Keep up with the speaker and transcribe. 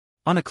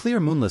On a clear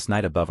moonless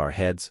night above our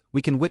heads,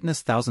 we can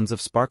witness thousands of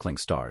sparkling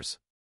stars.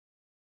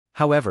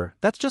 However,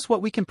 that's just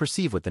what we can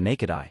perceive with the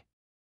naked eye.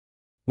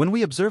 When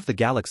we observe the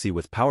galaxy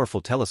with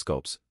powerful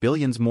telescopes,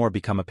 billions more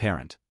become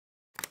apparent.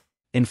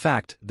 In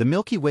fact, the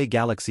Milky Way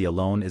galaxy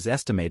alone is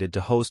estimated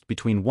to host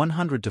between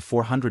 100 to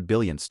 400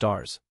 billion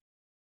stars.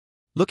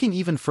 Looking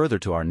even further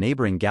to our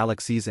neighboring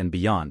galaxies and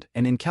beyond,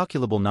 an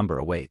incalculable number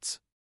awaits.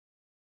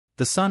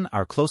 The Sun,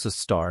 our closest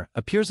star,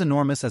 appears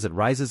enormous as it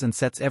rises and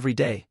sets every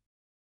day.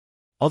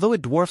 Although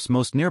it dwarfs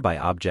most nearby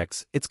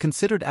objects, it's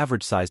considered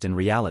average-sized in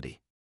reality.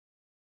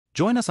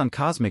 Join us on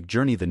Cosmic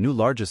Journey, the new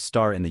largest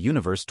star in the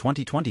universe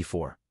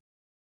 2024.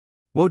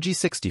 WOG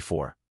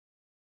 64.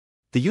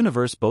 The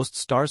universe boasts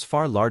stars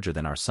far larger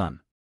than our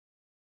Sun.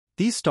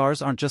 These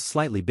stars aren't just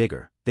slightly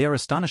bigger, they are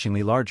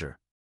astonishingly larger.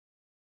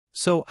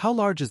 So, how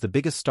large is the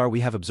biggest star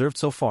we have observed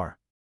so far?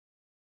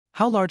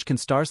 How large can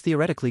stars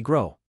theoretically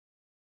grow?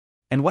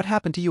 And what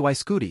happened to UI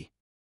Scooty?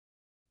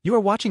 You are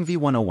watching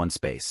V101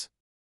 Space.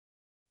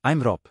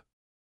 I'm Rob.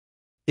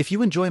 If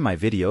you enjoy my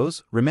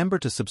videos, remember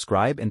to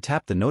subscribe and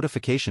tap the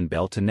notification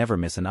bell to never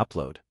miss an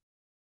upload.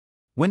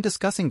 When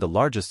discussing the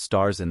largest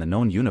stars in the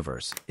known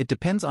universe, it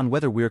depends on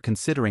whether we're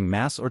considering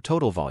mass or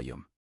total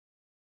volume.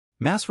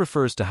 Mass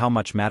refers to how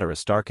much matter a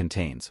star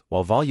contains,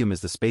 while volume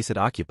is the space it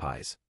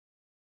occupies.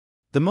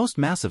 The most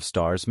massive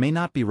stars may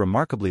not be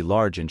remarkably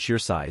large in sheer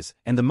size,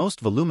 and the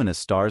most voluminous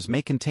stars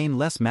may contain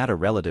less matter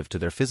relative to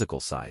their physical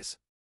size.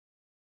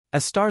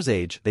 As stars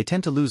age, they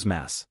tend to lose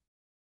mass.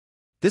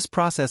 This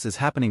process is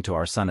happening to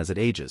our Sun as it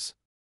ages.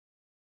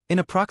 In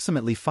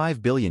approximately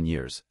 5 billion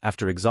years,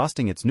 after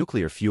exhausting its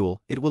nuclear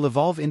fuel, it will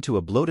evolve into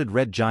a bloated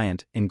red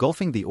giant,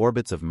 engulfing the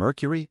orbits of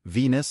Mercury,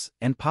 Venus,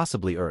 and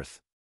possibly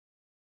Earth.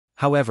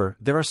 However,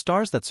 there are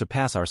stars that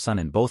surpass our Sun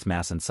in both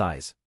mass and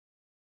size.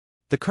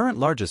 The current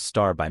largest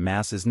star by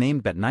mass is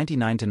named BAT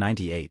 99 to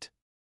 98.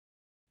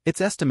 It's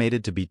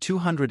estimated to be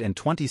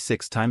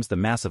 226 times the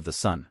mass of the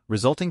Sun,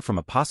 resulting from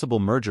a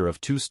possible merger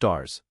of two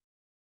stars.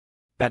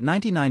 BAT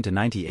 99 to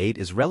 98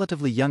 is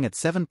relatively young at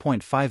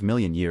 7.5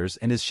 million years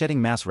and is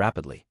shedding mass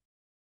rapidly.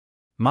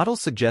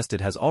 Models suggest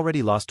it has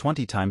already lost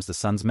 20 times the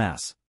Sun's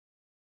mass.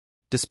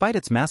 Despite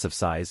its massive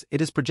size, it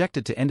is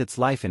projected to end its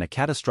life in a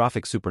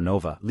catastrophic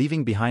supernova,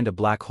 leaving behind a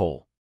black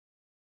hole.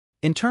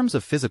 In terms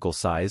of physical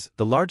size,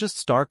 the largest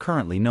star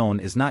currently known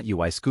is not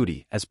UI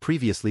Scooty, as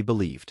previously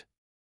believed.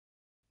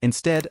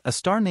 Instead, a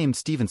star named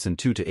Stephenson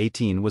 2 to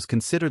 18 was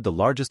considered the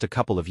largest a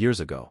couple of years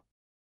ago.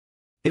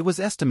 It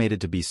was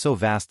estimated to be so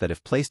vast that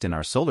if placed in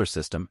our solar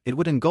system, it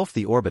would engulf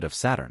the orbit of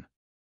Saturn.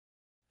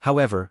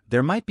 However,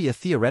 there might be a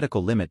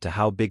theoretical limit to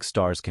how big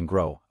stars can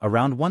grow,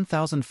 around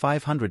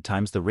 1,500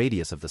 times the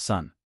radius of the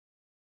Sun.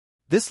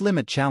 This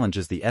limit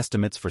challenges the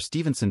estimates for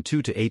Stephenson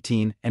 2 to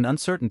 18, and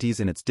uncertainties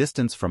in its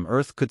distance from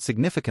Earth could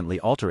significantly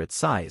alter its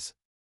size.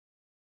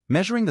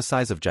 Measuring the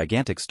size of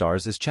gigantic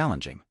stars is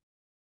challenging.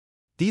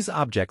 These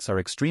objects are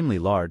extremely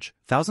large,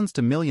 thousands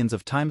to millions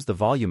of times the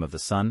volume of the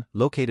Sun,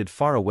 located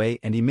far away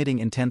and emitting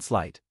intense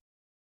light.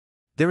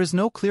 There is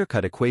no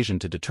clear-cut equation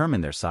to determine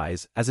their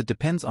size, as it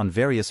depends on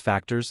various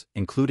factors,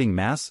 including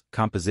mass,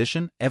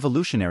 composition,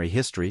 evolutionary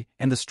history,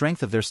 and the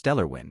strength of their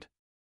stellar wind.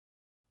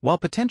 While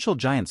potential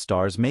giant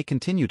stars may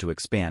continue to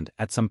expand,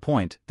 at some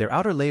point, their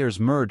outer layers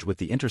merge with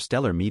the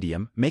interstellar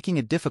medium, making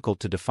it difficult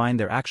to define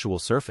their actual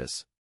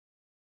surface.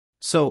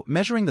 So,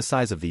 measuring the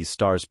size of these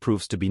stars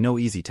proves to be no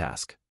easy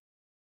task.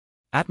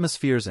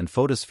 Atmospheres and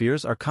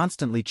photospheres are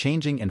constantly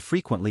changing and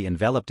frequently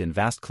enveloped in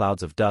vast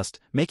clouds of dust,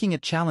 making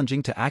it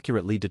challenging to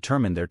accurately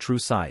determine their true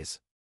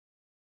size.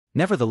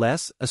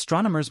 Nevertheless,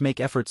 astronomers make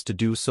efforts to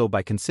do so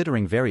by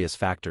considering various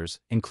factors,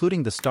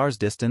 including the star's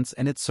distance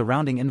and its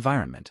surrounding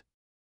environment.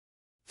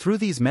 Through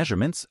these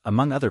measurements,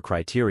 among other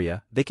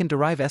criteria, they can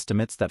derive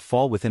estimates that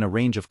fall within a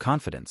range of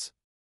confidence.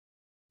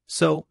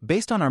 So,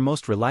 based on our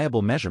most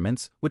reliable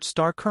measurements, which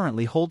star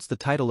currently holds the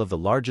title of the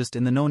largest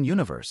in the known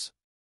universe?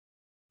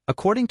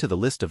 According to the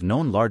list of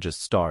known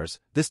largest stars,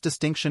 this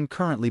distinction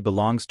currently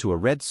belongs to a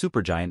red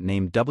supergiant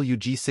named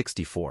WG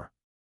 64.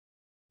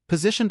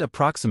 Positioned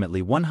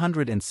approximately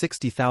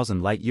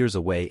 160,000 light-years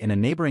away in a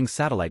neighboring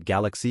satellite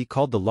galaxy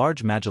called the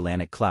Large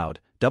Magellanic Cloud,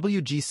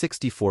 WG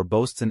 64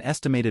 boasts an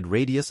estimated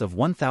radius of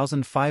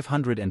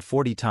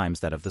 1,540 times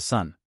that of the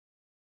Sun.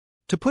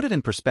 To put it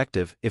in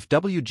perspective, if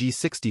WG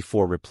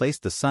 64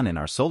 replaced the Sun in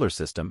our solar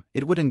system,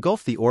 it would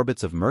engulf the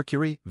orbits of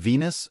Mercury,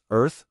 Venus,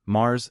 Earth,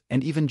 Mars,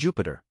 and even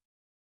Jupiter.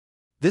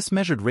 This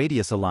measured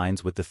radius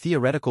aligns with the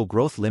theoretical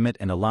growth limit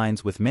and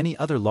aligns with many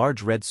other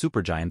large red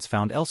supergiants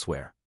found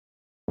elsewhere.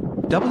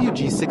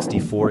 WG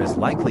 64 is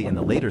likely in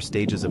the later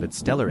stages of its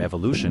stellar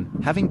evolution,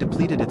 having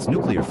depleted its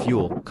nuclear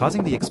fuel,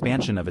 causing the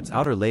expansion of its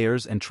outer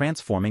layers and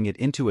transforming it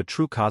into a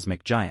true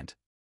cosmic giant.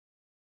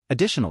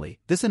 Additionally,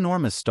 this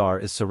enormous star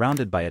is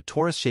surrounded by a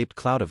torus-shaped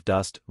cloud of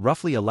dust,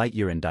 roughly a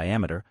light-year in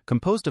diameter,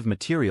 composed of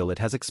material it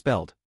has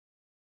expelled.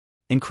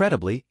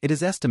 Incredibly, it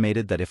is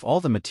estimated that if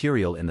all the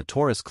material in the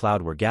Taurus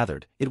cloud were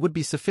gathered, it would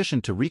be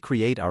sufficient to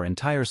recreate our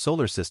entire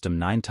solar system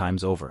 9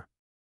 times over.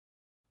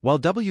 While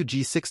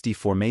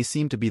WG64 may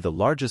seem to be the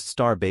largest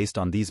star based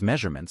on these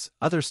measurements,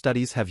 other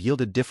studies have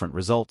yielded different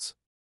results.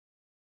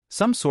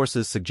 Some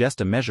sources suggest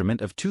a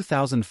measurement of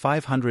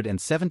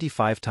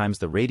 2,575 times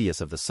the radius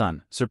of the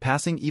Sun,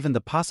 surpassing even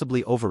the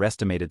possibly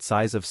overestimated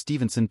size of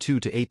Stephenson 2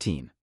 to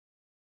 18.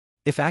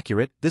 If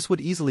accurate, this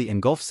would easily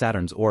engulf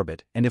Saturn's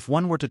orbit, and if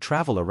one were to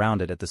travel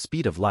around it at the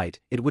speed of light,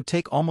 it would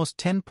take almost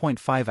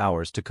 10.5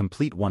 hours to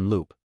complete one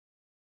loop.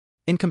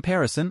 In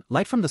comparison,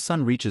 light from the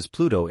Sun reaches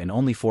Pluto in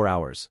only 4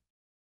 hours.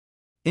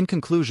 In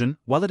conclusion,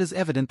 while it is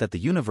evident that the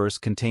universe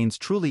contains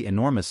truly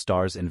enormous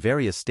stars in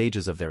various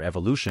stages of their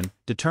evolution,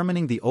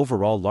 determining the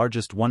overall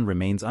largest one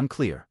remains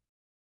unclear.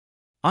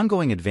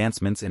 Ongoing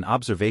advancements in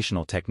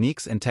observational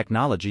techniques and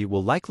technology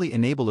will likely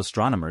enable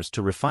astronomers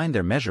to refine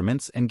their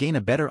measurements and gain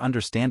a better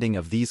understanding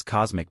of these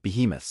cosmic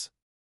behemoths.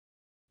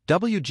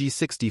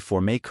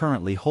 WG64 may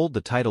currently hold the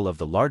title of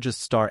the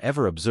largest star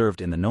ever observed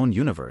in the known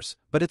universe,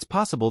 but it's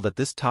possible that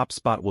this top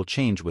spot will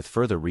change with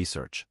further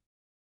research.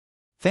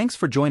 Thanks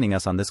for joining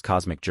us on this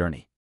cosmic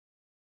journey.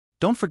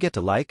 Don't forget to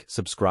like,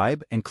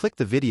 subscribe, and click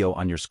the video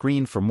on your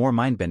screen for more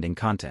mind-bending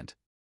content.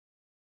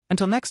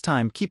 Until next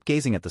time, keep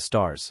gazing at the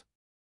stars.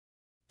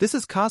 This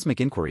is Cosmic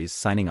Inquiries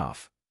signing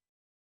off.